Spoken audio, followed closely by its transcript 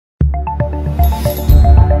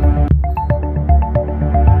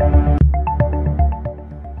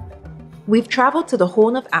We've travelled to the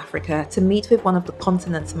Horn of Africa to meet with one of the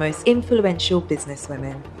continent's most influential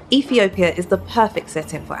businesswomen. Ethiopia is the perfect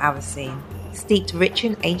setting for our scene. Steeped rich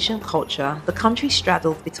in ancient culture, the country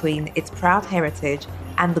straddles between its proud heritage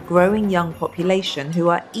and the growing young population who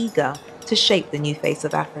are eager to shape the new face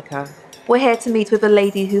of Africa. We're here to meet with a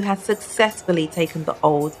lady who has successfully taken the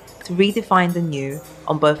old to redefine the new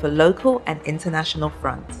on both a local and international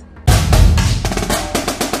front.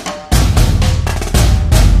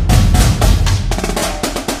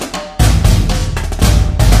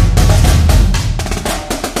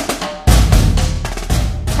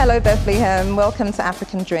 Hello Bethlehem, welcome to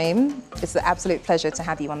African Dream. It's an absolute pleasure to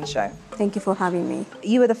have you on the show. Thank you for having me.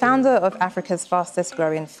 You are the founder of Africa's fastest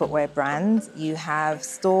growing footwear brand. You have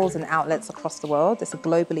stores and outlets across the world. It's a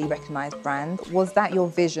globally recognized brand. Was that your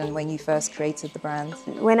vision when you first created the brand?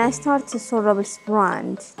 When I started soleRebels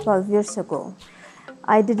brand 12 years ago,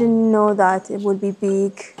 I didn't know that it would be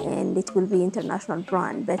big and it will be international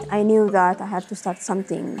brand, but I knew that I had to start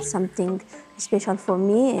something special for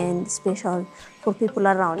me and special for people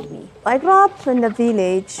around me. I grew up in a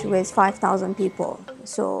village with 5,000 people,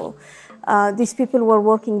 so these people were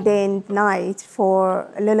working day and night for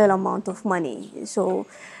a little amount of money, so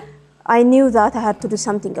I knew that I had to do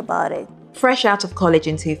something about it. Fresh out of college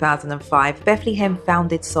in 2005, Bethlehem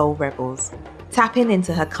founded soleRebels. Tapping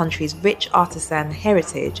into her country's rich artisan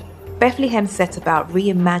heritage, Bethlehem set about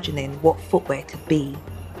reimagining what footwear could be.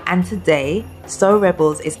 And today,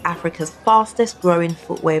 soleRebels is Africa's fastest growing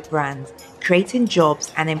footwear brand, creating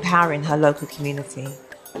jobs and empowering her local community.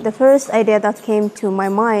 The first idea that came to my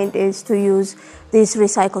mind is to use these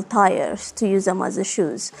recycled tires, to use them as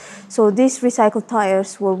shoes. So these recycled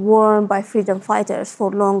tires were worn by freedom fighters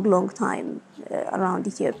for a long time around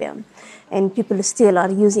Ethiopia. And people still are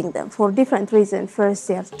using them for different reasons. First,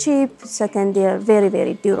 they are cheap. Second, they are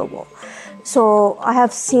very durable. So I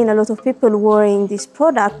have seen a lot of people wearing this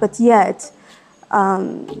product, but yet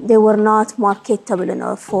they were not marketable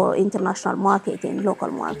enough for international market and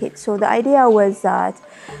local market. So the idea was that,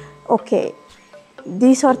 okay,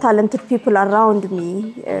 these are talented people around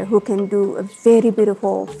me who can do a very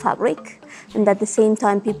beautiful fabric, and at the same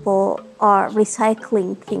time people are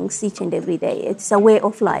recycling things each and every day. It's a way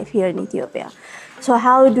of life here in Ethiopia. So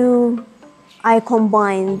how do I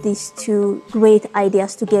combine these two great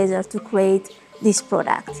ideas together to create this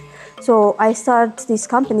product? So I started this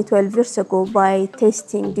company 12 years ago by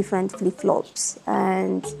testing different flip-flops,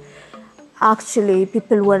 and actually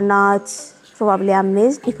people were not probably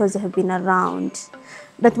amazed because they have been around.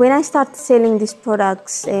 But when I started selling these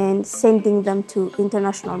products and sending them to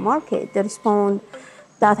international market, the response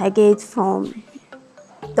that I get from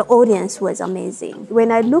the audience was amazing.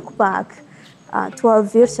 When I look back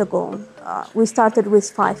 12 years ago, we started with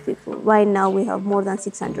 5 people. Right now we have more than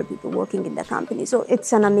 600 people working in the company. So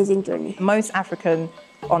it's an amazing journey. Most African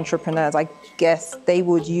entrepreneurs, I guess, they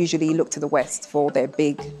would usually look to the West for their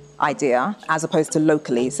big idea as opposed to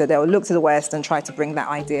locally. So they'll look to the West and try to bring that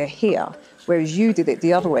idea here. Whereas you did it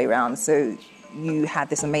the other way around. So you had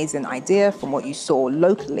this amazing idea from what you saw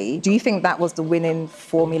locally. Do you think that was the winning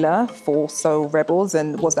formula for soleRebels,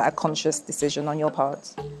 and was that a conscious decision on your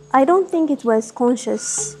part? I don't think it was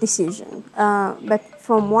conscious decision, but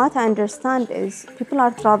from what I understand is people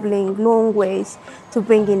are traveling long ways to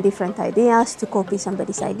bring in different ideas, to copy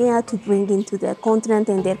somebody's idea, to bring into their continent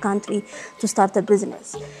and their country to start a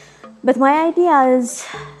business. But my idea is,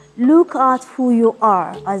 look at who you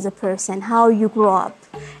are as a person, how you grow up.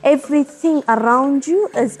 Everything around you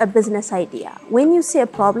is a business idea. When you see a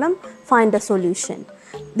problem, find a solution.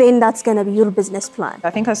 Then that's going to be your business plan. I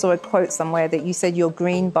think I saw a quote somewhere that you said you're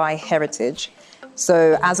green by heritage.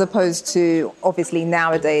 So as opposed to, obviously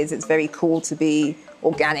nowadays, it's very cool to be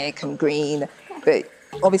organic and green, but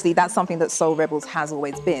obviously that's something that soleRebels has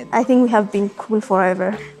always been. I think we have been cool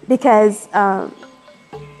forever because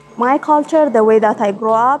my culture, the way that I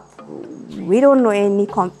grew up, we don't know any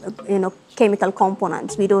chemical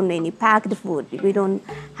components. We don't know any packed food. We don't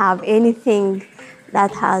have anything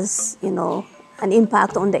that has an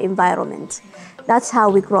impact on the environment. That's how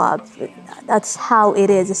we grew up. That's how it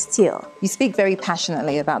is still. You speak very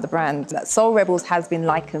passionately about the brand. soleRebels has been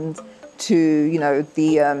likened to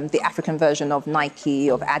the African version of Nike,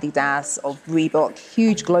 of Adidas, of Reebok,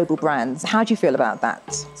 huge global brands. How do you feel about that?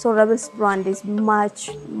 soleRebels brand is much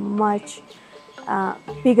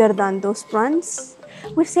bigger than those brands.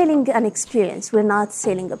 We're selling an experience. We're not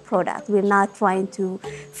selling a product. We're not trying to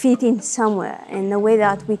fit in somewhere. And the way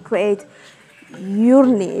that we create your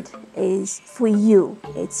need is for you.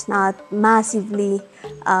 It's not massively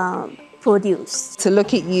produced. To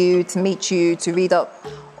look at you, to meet you, to read up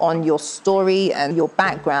on your story and your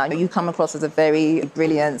background, you come across as a very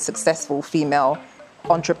brilliant, successful female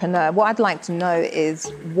entrepreneur. What I'd like to know is,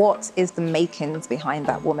 what is the makings behind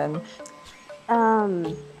that woman?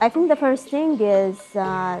 I think the first thing is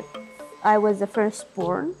that I was the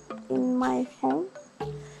firstborn in my home.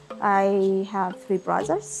 I have 3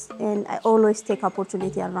 brothers, and I always take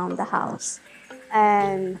opportunity around the house.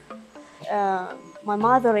 And my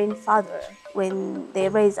mother and father, when they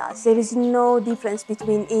raise us, there is no difference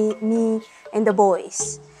between me and the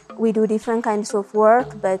boys. We do different kinds of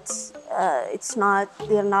work, but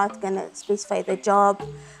they're not gonna specify the job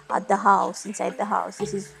at the house, inside the house.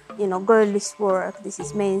 This is, girls' work, this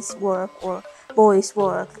is men's work, or boys'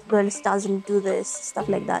 work. Girls doesn't do this, stuff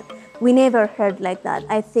like that. We never heard like that.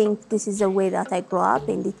 I think this is the way that I grew up,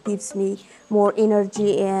 and it gives me more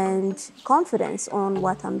energy and confidence on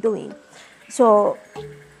what I'm doing. So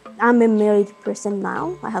I'm a married person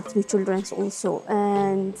now. I have 3 children also,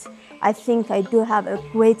 and I think I do have a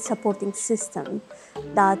great supporting system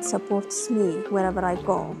that supports me wherever I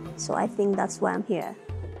go. So I think that's why I'm here.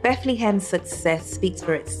 Bethlehem's success speaks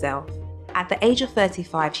for itself. At the age of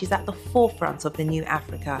 35, she's at the forefront of the new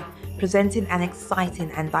Africa, presenting an exciting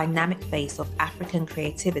and dynamic face of African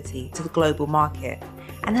creativity to the global market.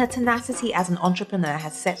 And her tenacity as an entrepreneur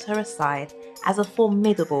has set her aside as a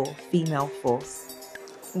formidable female force.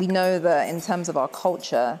 We know that in terms of our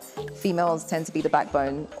culture, females tend to be the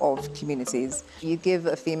backbone of communities. You give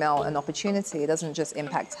a female an opportunity, it doesn't just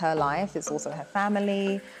impact her life, it's also her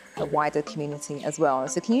family, her wider community as well.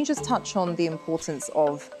 So can you just touch on the importance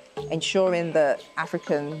of ensuring that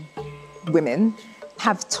African women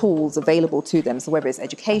have tools available to them? So whether it's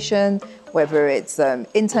education, whether it's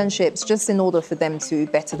internships, just in order for them to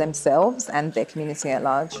better themselves and their community at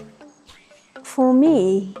large. For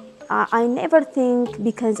me, I never think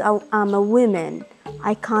because I'm a woman,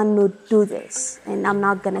 I cannot do this and I'm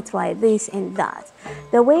not gonna try this and that.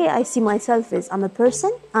 The way I see myself is I'm a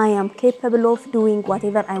person, I am capable of doing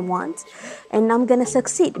whatever I want, and I'm gonna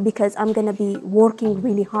succeed because I'm gonna be working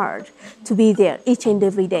really hard to be there each and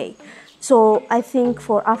every day. So I think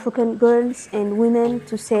for African girls and women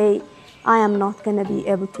to say, I am not going to be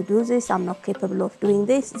able to do this, I'm not capable of doing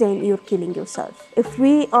this, then you're killing yourself. If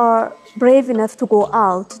we are brave enough to go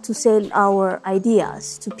out to sell our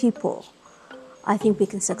ideas to people, I think we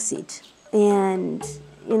can succeed. And,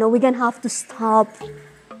 we're going to have to stop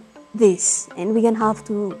this, and we're going to have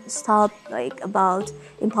to stop about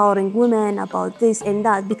empowering women, about this and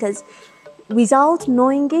that, because without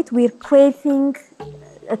knowing it, we're creating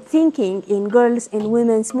a thinking in girls' and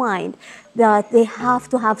women's mind that they have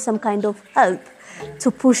to have some kind of help to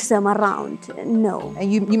push them around. No.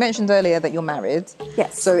 And you mentioned earlier that you're married.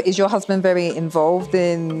 Yes. So is your husband very involved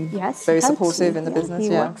in, yes, very supportive in the business? He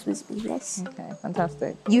works with me, yes. Okay,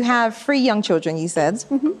 fantastic. You have 3 young children, you said.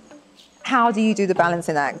 Mm-hmm. How do you do the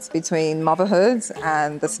balancing act between motherhood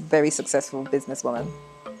and this very successful businesswoman?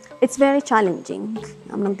 It's very challenging.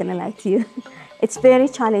 I'm not going to lie to you. It's very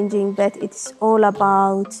challenging, but it's all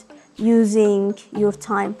about using your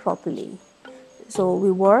time properly. So we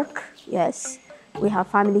work, yes. We have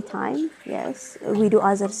family time, yes. We do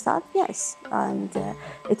other stuff, yes. And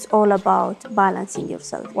it's all about balancing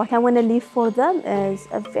yourself. What I want to leave for them is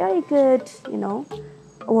a very good,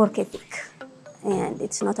 work ethic. And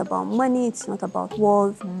it's not about money, it's not about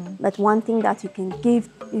wealth. But one thing that you can give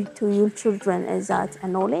to your children is that a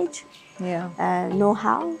knowledge, know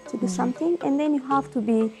how to do something, and then you have to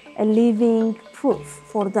be a living proof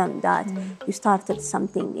for them that you started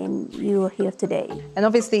something and you're here today. And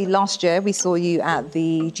obviously last year we saw you at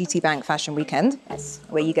the GT Bank Fashion Weekend, yes,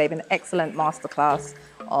 where you gave an excellent masterclass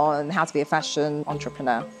on how to be a fashion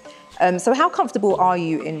entrepreneur. So how comfortable are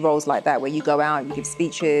you in roles like that, where you go out, you give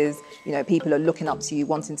speeches, people are looking up to you,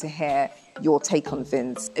 wanting to hear your take on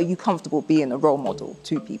things? Are you comfortable being a role model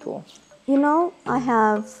to people? I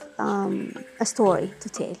have a story to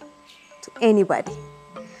tell to anybody.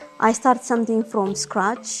 I start something from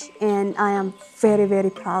scratch, and I am very, very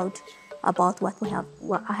proud about what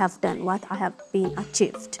I have done, what I have been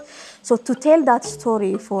achieved. So to tell that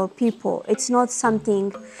story for people, it's not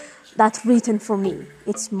something that's written for me.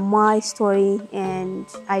 It's my story, and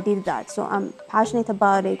I did that. So I'm passionate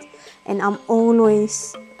about it, and I'm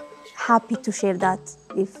always happy to share that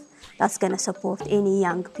if that's going to support any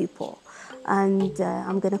young people. And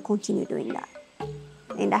I'm going to continue doing that.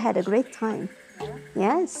 And I had a great time.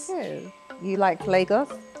 Yes. Good. You like Lagos?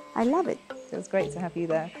 I love it. It was great to have you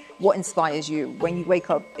there. What inspires you when you wake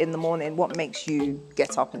up in the morning? What makes you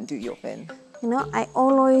get up and do your thing? I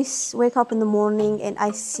always wake up in the morning and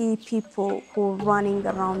I see people who are running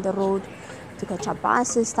around the road to catch up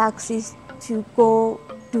buses, taxis, to go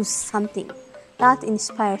do something, that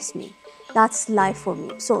inspires me. That's life for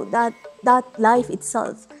me. So that life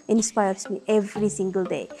itself inspires me every single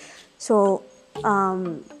day. So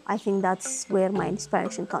I think that's where my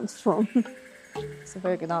inspiration comes from. It's a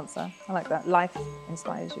very good answer. I like that. Life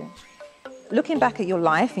inspires you. Looking back at your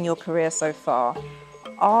life and your career so far,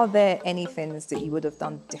 are there any things that you would have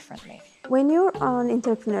done differently? When you're an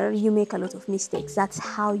entrepreneur, you make a lot of mistakes. That's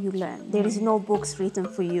how you learn. There is no books written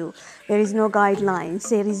for you. There is no guidelines.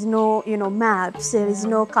 There is no, maps. There is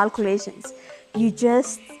no calculations. You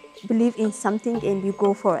just believe in something and you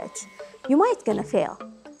go for it. You might gonna fail,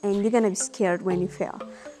 and you're gonna be scared when you fail.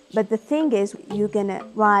 But the thing is, you're gonna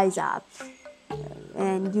rise up,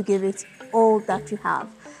 and you give it all that you have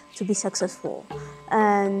to be successful.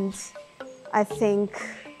 And I think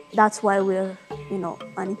that's why we're, an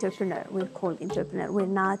entrepreneur. We're called entrepreneur. We're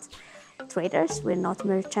not traders. We're not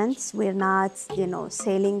merchants. We're not,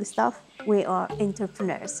 selling stuff. We are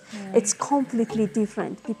entrepreneurs. Yeah. It's completely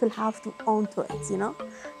different. People have to own to it,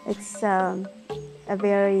 It's a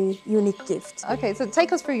very unique gift. Okay, so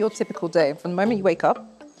take us through your typical day. From the moment you wake up,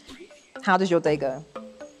 how does your day go?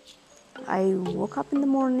 I woke up in the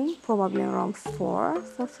morning, probably around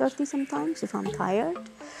 4:30 sometimes, if I'm tired.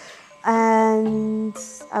 And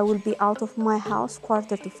I will be out of my house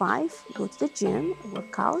 4:45, go to the gym,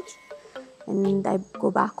 work out, and I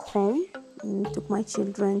go back home and took my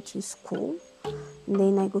children to school. And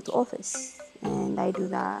then I go to office, and I do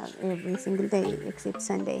that every single day except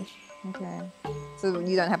Sunday. Okay. So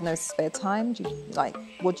you don't have no spare time?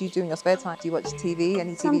 What do you do in your spare time? Do you watch TV,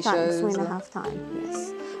 any TV shows? Sometimes when I have time,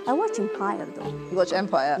 yes. I watch Empire though. You watch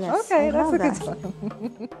Empire? Yes, okay, I that's a love good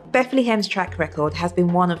one. Bethlehem's track record has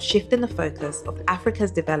been one of shifting the focus of Africa's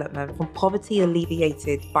development from poverty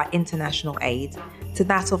alleviated by international aid to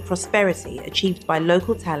that of prosperity achieved by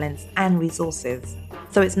local talents and resources.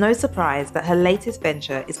 So it's no surprise that her latest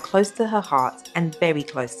venture is close to her heart and very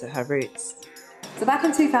close to her roots. So back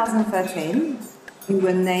in 2013, you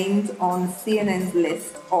were named on CNN's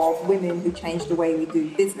list of women who changed the way we do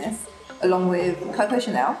business, along with Coco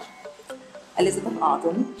Chanel, Elizabeth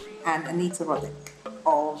Arden, and Anita Roddick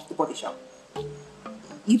of The Body Shop.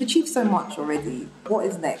 You've achieved so much already. What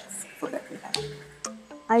is next for Bethlehem?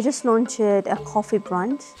 I just launched a coffee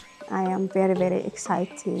brand. I am very, very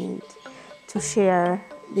excited to share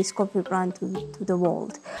this coffee brand to the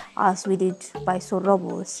world, as we did by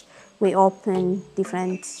soleRebels. We open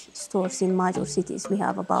different stores in major cities. We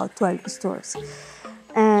have about 12 stores.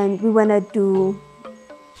 And we want to do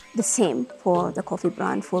the same for the coffee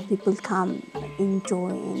brand, for people to come enjoy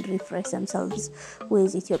and refresh themselves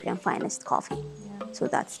with Ethiopian finest coffee. Yeah. So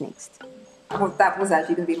that's next. Well, that was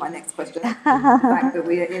actually going to be my next question. The fact that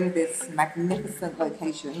we are in this magnificent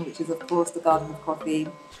location, which is, of course, the Garden of Coffee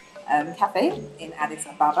Cafe in Addis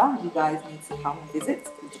Ababa. You guys need to come and visit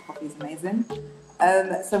because the coffee is amazing.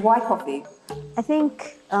 So why coffee? I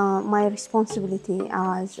think my responsibility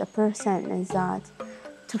as a person is that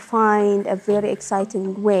to find a very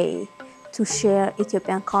exciting way to share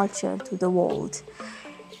Ethiopian culture to the world.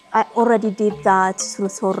 I already did that through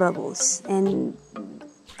soleRebels, and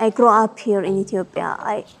I grew up here in Ethiopia.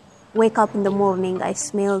 I wake up in the morning, I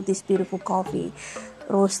smell this beautiful coffee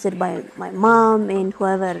roasted by my mom and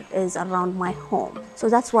whoever is around my home. So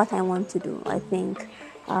that's what I want to do. I think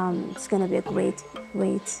it's going to be a great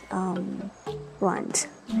brand.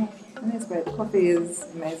 Yeah, it is great. The coffee is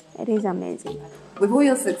amazing. It is amazing. With all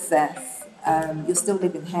your success, you're still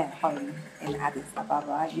living here at home in Addis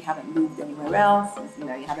Ababa. You haven't moved anywhere else. You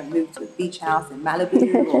haven't moved to a beach house in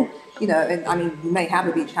Malibu, or and you may have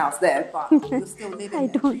a beach house there, but you're still living. I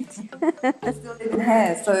don't. You're still living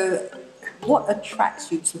here. So, what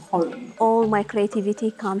attracts you to home? All my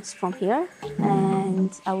creativity comes from here,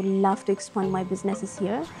 and I would love to expand my businesses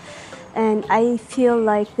here. And I feel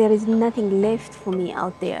like there is nothing left for me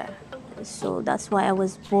out there. So that's why I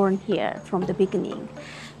was born here from the beginning.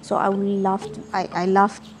 So I would love to, I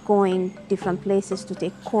love going different places to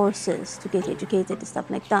take courses, to get educated and stuff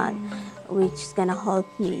like that, which is gonna help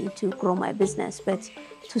me to grow my business. But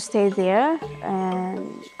to stay there,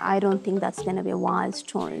 I don't think that's gonna be a wise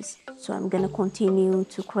choice. So I'm gonna continue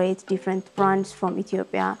to create different brands from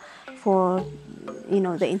Ethiopia for,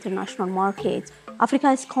 the international market.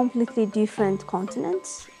 Africa is completely different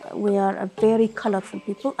continent. We are a very colorful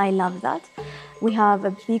people. I love that. We have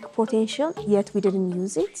a big potential, yet we didn't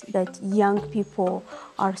use it. But young people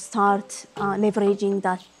are start leveraging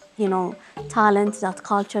that, talent, that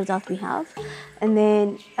culture that we have. And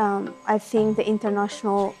then I think the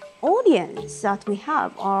international audience that we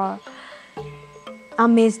have are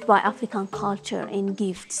amazed by African culture and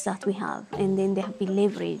gifts that we have, and then they have been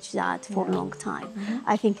leveraged that for a long time.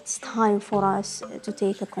 I think it's time for us to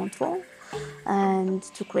take a control and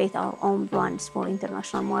to create our own brands for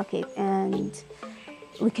international market, and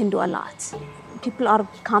we can do a lot. People are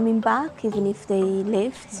coming back even if they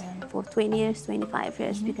lived for 20 years, 25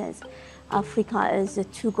 years, because Africa is a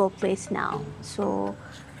to-go place now. So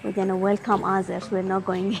we're gonna welcome others. We're not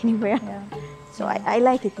going anywhere. So I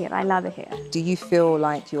like it here. I love it here. Do you feel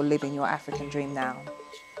like you're living your African dream now?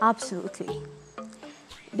 Absolutely.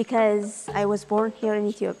 Because I was born here in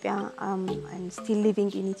Ethiopia, I'm still living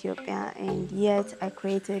in Ethiopia, and yet I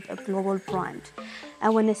created a global brand. I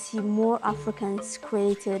want to see more Africans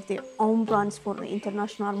created their own brands for the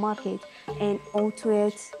international market and auto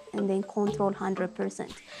it and then control 100%.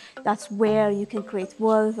 That's where you can create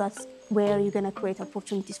wealth. That's where you're going to create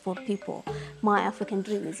opportunities for people. My African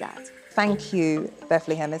dream is that. Thank you,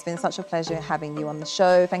 Bethlehem. It's been such a pleasure having you on the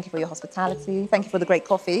show. Thank you for your hospitality. Thank you for the great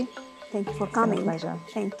coffee. Thank you for coming. It's been a pleasure.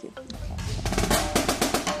 Thank you. Okay.